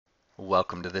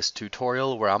Welcome to this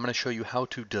tutorial where I'm going to show you how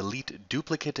to delete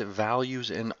duplicate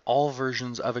values in all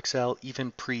versions of Excel,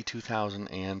 even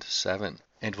pre-2007.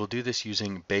 And we'll do this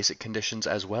using basic conditions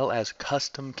as well as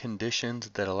custom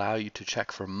conditions that allow you to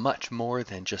check for much more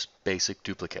than just basic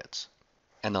duplicates.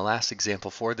 And the last example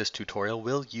for this tutorial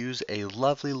will use a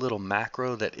lovely little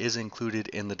macro that is included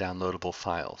in the downloadable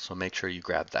file, so make sure you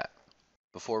grab that.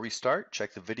 Before we start,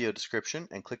 check the video description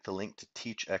and click the link to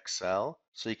Teach Excel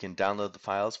so you can download the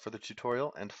files for the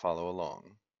tutorial and follow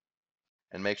along.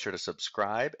 And make sure to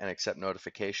subscribe and accept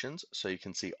notifications so you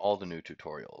can see all the new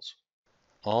tutorials.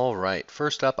 All right,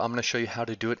 first up, I'm going to show you how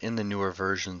to do it in the newer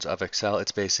versions of Excel.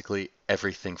 It's basically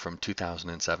everything from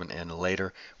 2007 and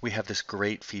later. We have this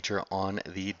great feature on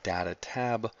the Data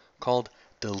tab called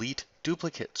Delete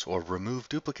Duplicates or Remove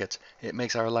Duplicates. It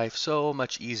makes our life so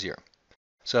much easier.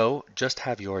 So just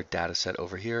have your data set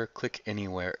over here, click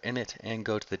anywhere in it and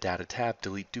go to the Data tab,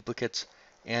 delete duplicates,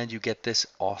 and you get this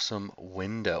awesome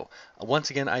window. Once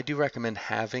again, I do recommend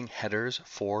having headers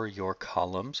for your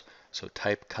columns. So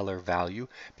type, color, value,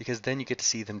 because then you get to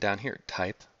see them down here,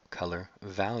 type, color,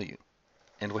 value.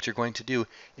 And what you're going to do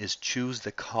is choose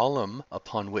the column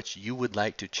upon which you would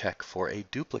like to check for a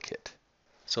duplicate.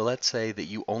 So let's say that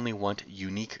you only want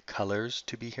unique colors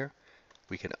to be here.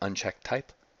 We can uncheck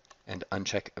type and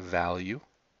uncheck value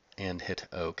and hit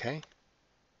OK.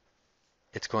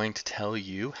 It's going to tell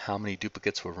you how many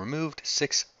duplicates were removed,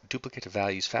 6 duplicate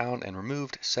values found and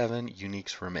removed, 7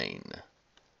 uniques remain.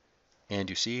 And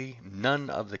you see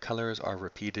none of the colors are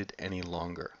repeated any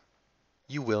longer.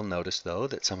 You will notice though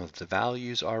that some of the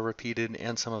values are repeated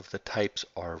and some of the types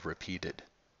are repeated.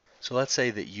 So let's say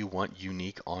that you want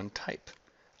unique on type.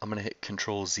 I'm going to hit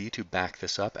Control Z to back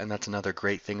this up, and that's another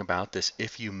great thing about this.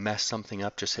 If you mess something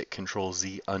up, just hit Control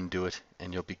Z, undo it,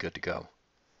 and you'll be good to go.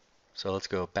 So let's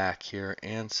go back here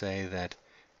and say that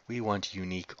we want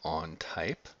unique on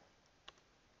type.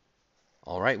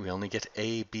 All right, we only get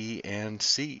A, B, and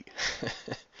C.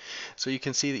 So you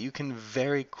can see that you can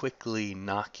very quickly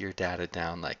knock your data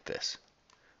down like this.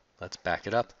 Let's back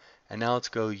it up, and now let's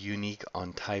go unique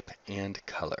on type and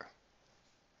color.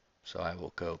 So I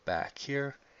will go back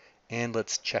here. And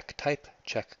let's check type,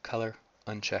 check color,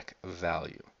 uncheck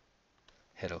value.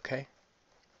 Hit OK.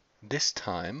 This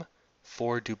time,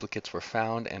 4 duplicates were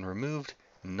found and removed,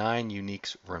 9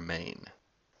 uniques remain.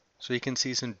 So you can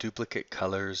see some duplicate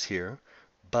colors here,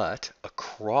 but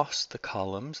across the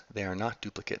columns, they are not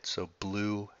duplicates. So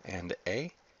blue and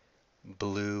A,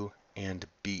 blue and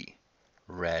B,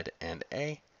 red and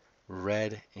A,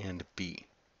 red and B.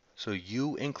 So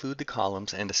you include the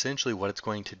columns, and essentially what it's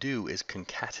going to do is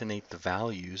concatenate the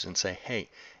values and say, hey,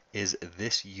 is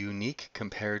this unique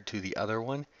compared to the other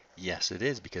one? Yes, it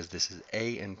is, because this is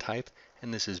A in type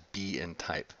and this is B in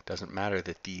type. Doesn't matter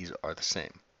that these are the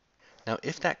same. Now,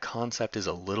 if that concept is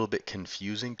a little bit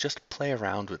confusing, just play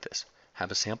around with this.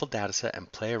 Have a sample data set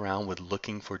and play around with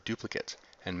looking for duplicates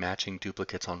and matching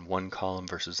duplicates on one column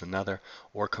versus another,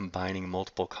 or combining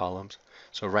multiple columns.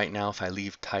 So right now, if I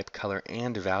leave type, color,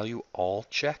 and value all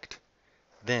checked,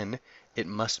 then it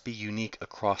must be unique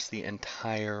across the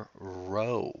entire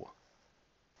row.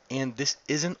 And this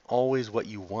isn't always what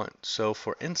you want. So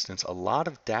for instance, a lot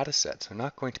of data sets are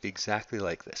not going to be exactly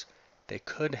like this. They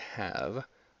could have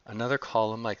another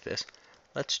column like this.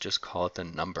 Let's just call it the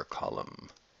number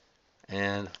column.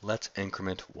 And let's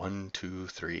increment 1, 2,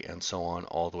 3, and so on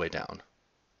all the way down.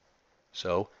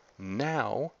 So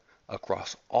now,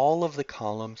 across all of the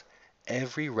columns,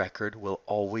 every record will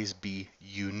always be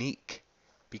unique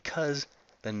because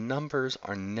the numbers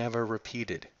are never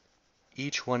repeated.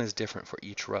 Each one is different for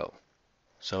each row.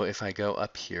 So if I go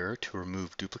up here to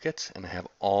remove duplicates and I have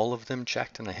all of them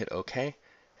checked and I hit OK,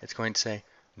 it's going to say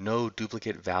no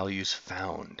duplicate values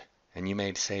found. And you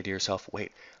may say to yourself,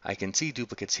 wait, I can see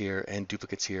duplicates here and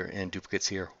duplicates here and duplicates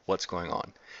here. What's going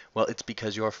on? Well, it's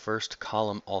because your first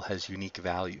column all has unique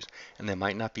values, and they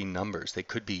might not be numbers. They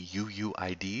could be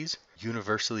UUIDs,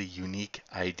 universally unique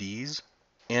IDs.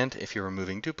 And if you're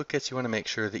removing duplicates, you want to make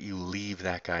sure that you leave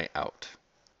that guy out.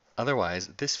 Otherwise,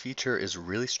 this feature is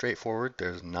really straightforward.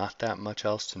 There's not that much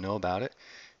else to know about it.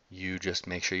 You just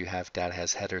make sure you have data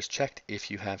has headers checked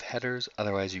if you have headers.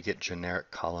 Otherwise, you get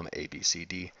generic column A, B, C,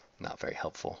 D. Not very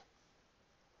helpful.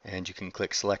 And you can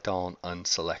click select all and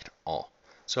unselect all.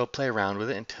 So play around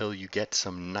with it until you get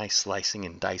some nice slicing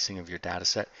and dicing of your data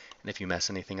set. And if you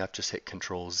mess anything up, just hit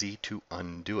Control Z to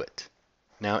undo it.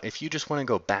 Now, if you just want to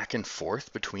go back and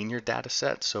forth between your data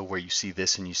sets, so where you see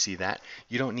this and you see that,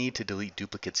 you don't need to delete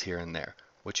duplicates here and there.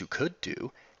 What you could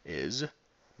do is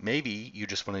maybe you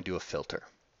just want to do a filter.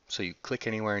 So you click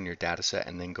anywhere in your data set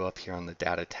and then go up here on the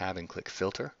Data tab and click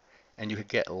Filter. and you could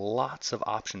get lots of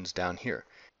options down here.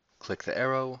 Click the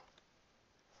arrow,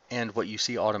 and what you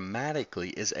see automatically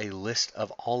is a list of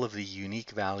all of the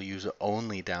unique values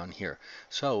only down here.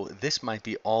 So this might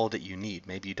be all that you need.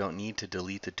 Maybe you don't need to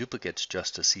delete the duplicates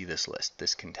just to see this list.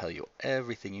 This can tell you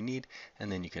everything you need,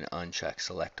 and then you can uncheck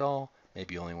select all.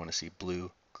 Maybe you only want to see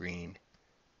blue, green,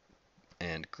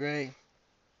 and gray.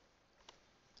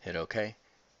 Hit OK.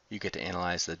 You get to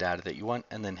analyze the data that you want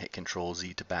and then hit Control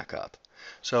Z to back up.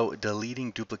 So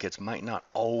deleting duplicates might not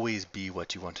always be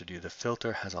what you want to do. The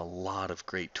filter has a lot of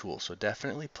great tools, so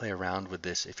definitely play around with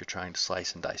this if you're trying to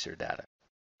slice and dice your data.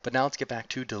 But now let's get back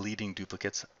to deleting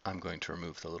duplicates. I'm going to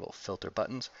remove the little filter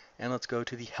buttons, and let's go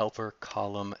to the Helper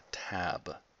Column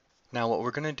tab. Now what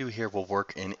we're going to do here will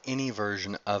work in any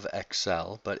version of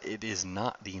Excel, but it is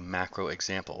not the macro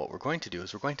example. What we're going to do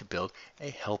is we're going to build a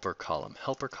helper column.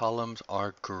 Helper columns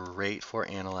are great for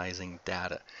analyzing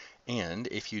data. And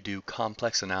if you do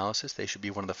complex analysis, they should be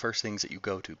one of the first things that you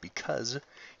go to because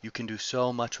you can do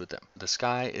so much with them. The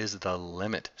sky is the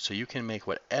limit. So you can make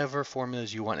whatever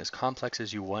formulas you want, as complex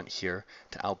as you want here,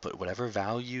 to output whatever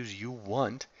values you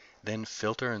want, then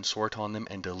filter and sort on them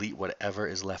and delete whatever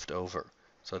is left over.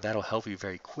 So that'll help you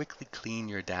very quickly clean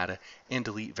your data and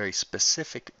delete very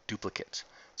specific duplicates.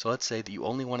 So let's say that you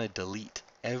only want to delete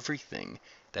everything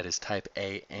that is type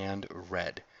A and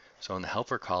red. So in the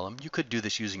helper column, you could do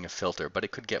this using a filter, but it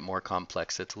could get more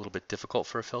complex. It's a little bit difficult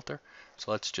for a filter.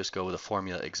 So let's just go with a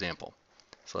formula example.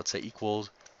 So let's say equals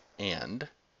and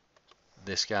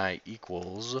this guy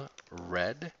equals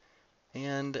red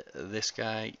and this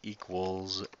guy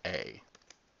equals A.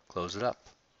 Close it up.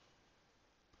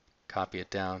 Copy it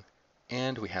down,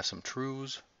 and we have some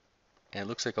trues, and it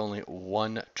looks like only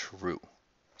one true.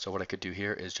 So what I could do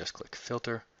here is just click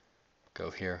filter,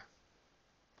 go here,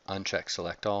 uncheck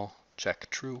select all, check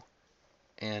true,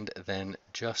 and then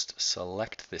just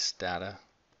select this data,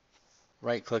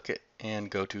 right click it, and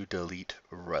go to delete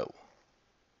row.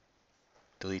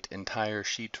 Delete entire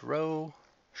sheet row,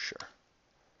 sure.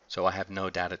 So I have no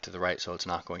data to the right, so it's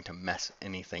not going to mess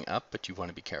anything up, but you want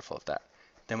to be careful of that.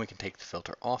 Then we can take the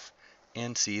filter off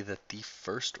and see that the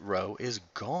first row is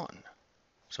gone.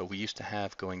 So we used to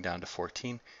have going down to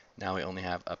 14, now we only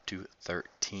have up to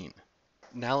 13.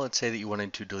 Now let's say that you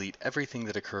wanted to delete everything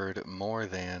that occurred more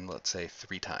than, let's say,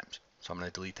 3 times. So I'm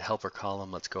going to delete the helper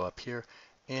column. Let's go up here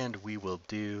and we will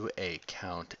do a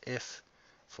count if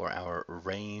for our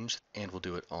range, and we'll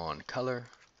do it on color.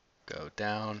 Go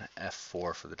down,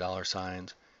 F4 for the dollar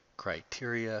signs,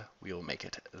 criteria, we will make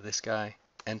it this guy,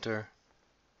 enter,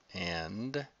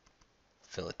 and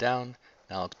fill it down.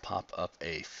 Now let's pop up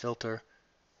a filter,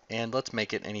 and let's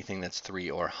make it anything that's 3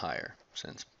 or higher,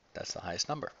 since that's the highest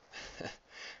number.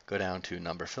 Go down to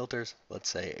number filters, let's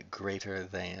say greater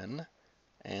than,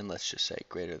 and let's just say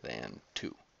greater than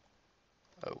 2.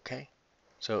 Okay.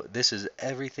 So this is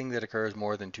everything that occurs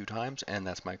more than 2 times, and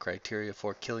that's my criteria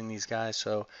for killing these guys.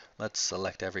 So let's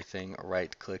select everything,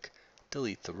 right click,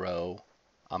 delete the row.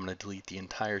 I'm going to delete the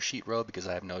entire sheet row because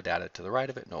I have no data to the right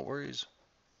of it, no worries.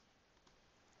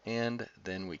 And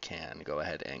then we can go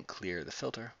ahead and clear the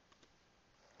filter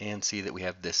and see that we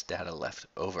have this data left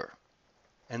over.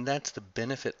 And that's the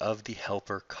benefit of the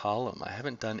helper column. I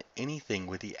haven't done anything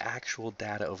with the actual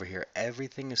data over here.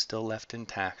 Everything is still left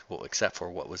intact, well, except for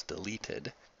what was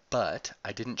deleted, but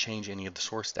I didn't change any of the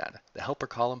source data. The helper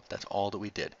column, that's all that we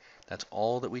did. That's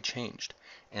all that we changed.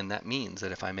 And that means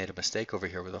that if I made a mistake over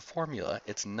here with a formula,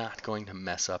 it's not going to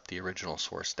mess up the original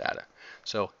source data.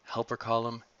 So helper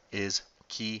column is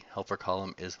key. Helper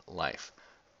column is life.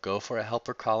 Go for a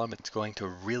helper column. It's going to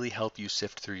really help you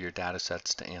sift through your data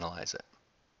sets to analyze it.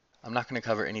 I'm not going to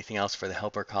cover anything else for the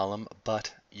helper column,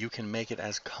 but you can make it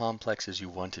as complex as you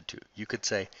wanted to. You could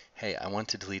say, hey, I want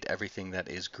to delete everything that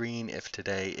is green if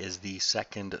today is the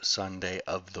second Sunday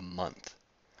of the month.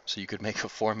 So you could make a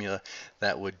formula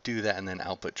that would do that and then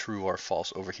output true or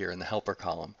false over here in the helper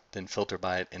column, then filter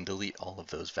by it and delete all of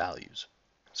those values.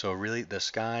 So really, the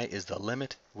sky is the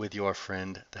limit with your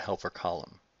friend, the helper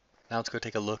column. Now let's go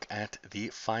take a look at the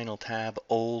final tab,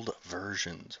 old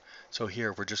versions. So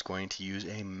here we're just going to use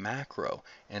a macro,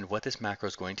 and what this macro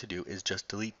is going to do is just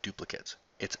delete duplicates.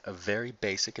 It's a very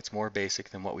basic, it's more basic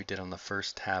than what we did on the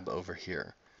first tab over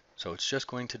here. So it's just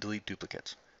going to delete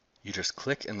duplicates. You just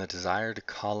click in the desired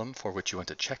column for which you want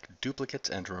to check duplicates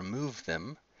and remove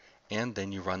them, and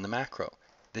then you run the macro.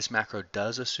 This macro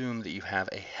does assume that you have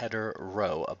a header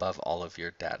row above all of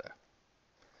your data.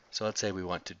 So let's say we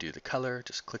want to do the color,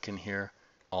 just click in here,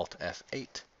 Alt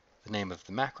F8, the name of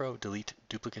the macro, delete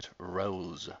duplicate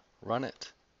rows, run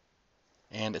it,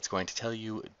 and it's going to tell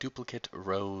you duplicate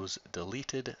rows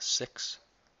deleted 6,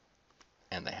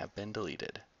 and they have been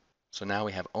deleted. So now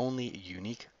we have only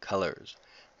unique colors.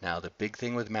 Now the big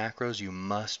thing with macros you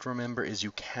must remember is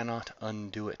you cannot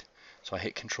undo it. So I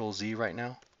hit Control Z right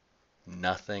now,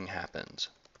 nothing happens.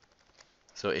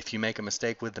 So if you make a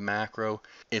mistake with the macro,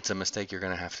 it's a mistake you're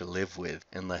going to have to live with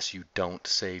unless you don't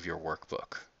save your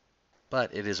workbook.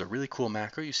 But it is a really cool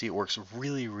macro. You see it works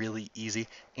really, really easy,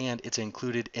 and it's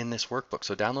included in this workbook.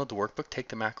 So download the workbook, take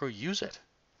the macro, use it,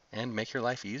 and make your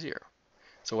life easier.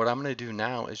 So what I'm going to do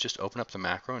now is just open up the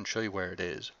macro and show you where it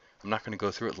is. I'm not going to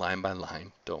go through it line by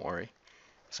line, don't worry.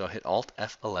 So hit Alt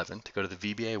F11 to go to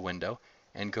the VBA window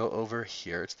and go over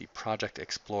here. It's the Project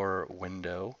Explorer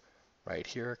window right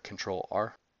here, Control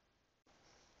R.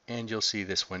 And you'll see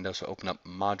this window. So open up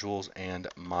modules and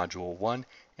module 1.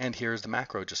 And here's the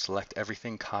macro. Just select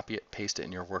everything, copy it, paste it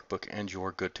in your workbook, and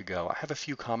you're good to go. I have a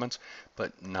few comments,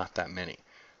 but not that many.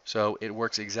 So it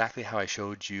works exactly how I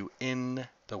showed you in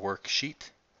the worksheet.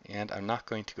 And I'm not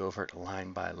going to go over it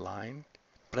line by line,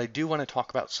 but I do want to talk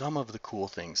about some of the cool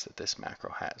things that this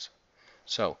macro has.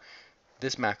 So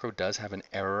this macro does have an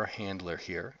error handler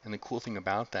here, and the cool thing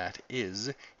about that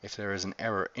is if there is an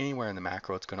error anywhere in the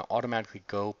macro, it's going to automatically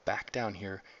go back down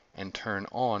here and turn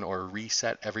on or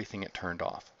reset everything it turned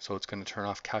off. So it's going to turn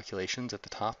off calculations at the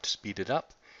top to speed it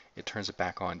up. It turns it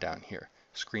back on down here.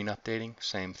 Screen updating,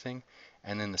 same thing,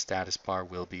 and then the status bar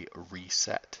will be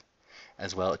reset.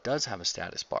 As well, it does have a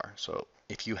status bar. So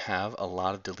if you have a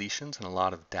lot of deletions and a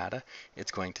lot of data,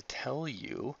 it's going to tell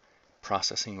you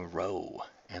processing row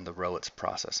and the row it's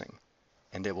processing.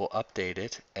 And it will update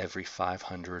it every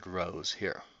 500 rows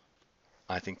here.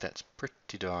 I think that's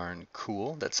pretty darn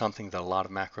cool. That's something that a lot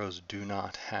of macros do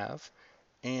not have.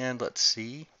 And let's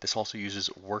see, this also uses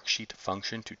worksheet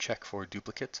function to check for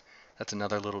duplicates. That's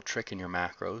another little trick in your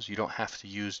macros. You don't have to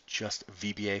use just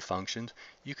VBA functions.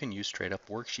 You can use straight up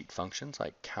worksheet functions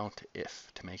like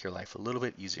countif to make your life a little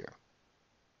bit easier.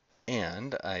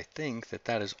 And I think that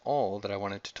that is all that I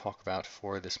wanted to talk about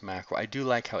for this macro. I do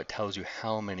like how it tells you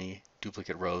how many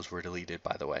duplicate rows were deleted,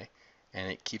 by the way,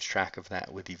 and it keeps track of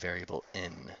that with the variable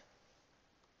n.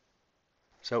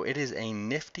 So it is a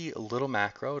nifty little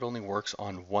macro. It only works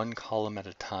on one column at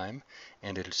a time,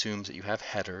 and it assumes that you have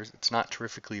headers. It's not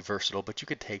terrifically versatile, but you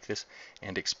could take this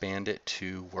and expand it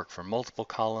to work for multiple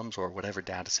columns or whatever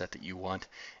data set that you want.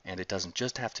 And it doesn't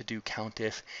just have to do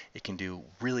countif. It can do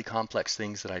really complex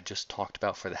things that I just talked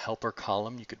about for the helper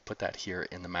column. You could put that here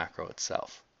in the macro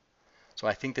itself. So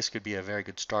I think this could be a very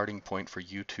good starting point for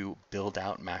you to build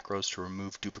out macros to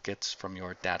remove duplicates from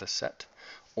your data set,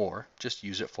 or just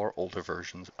use it for older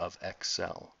versions of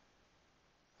Excel.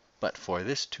 But for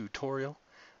this tutorial,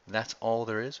 that's all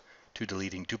there is to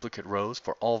deleting duplicate rows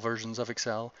for all versions of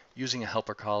Excel using a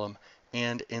helper column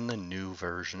and in the new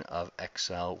version of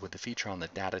Excel with the feature on the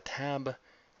Data tab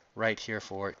right here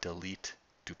for delete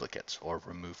duplicates or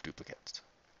remove duplicates.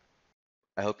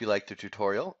 I hope you liked the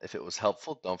tutorial. If it was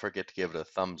helpful, don't forget to give it a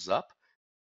thumbs up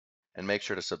and make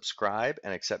sure to subscribe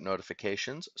and accept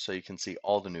notifications so you can see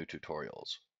all the new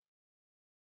tutorials.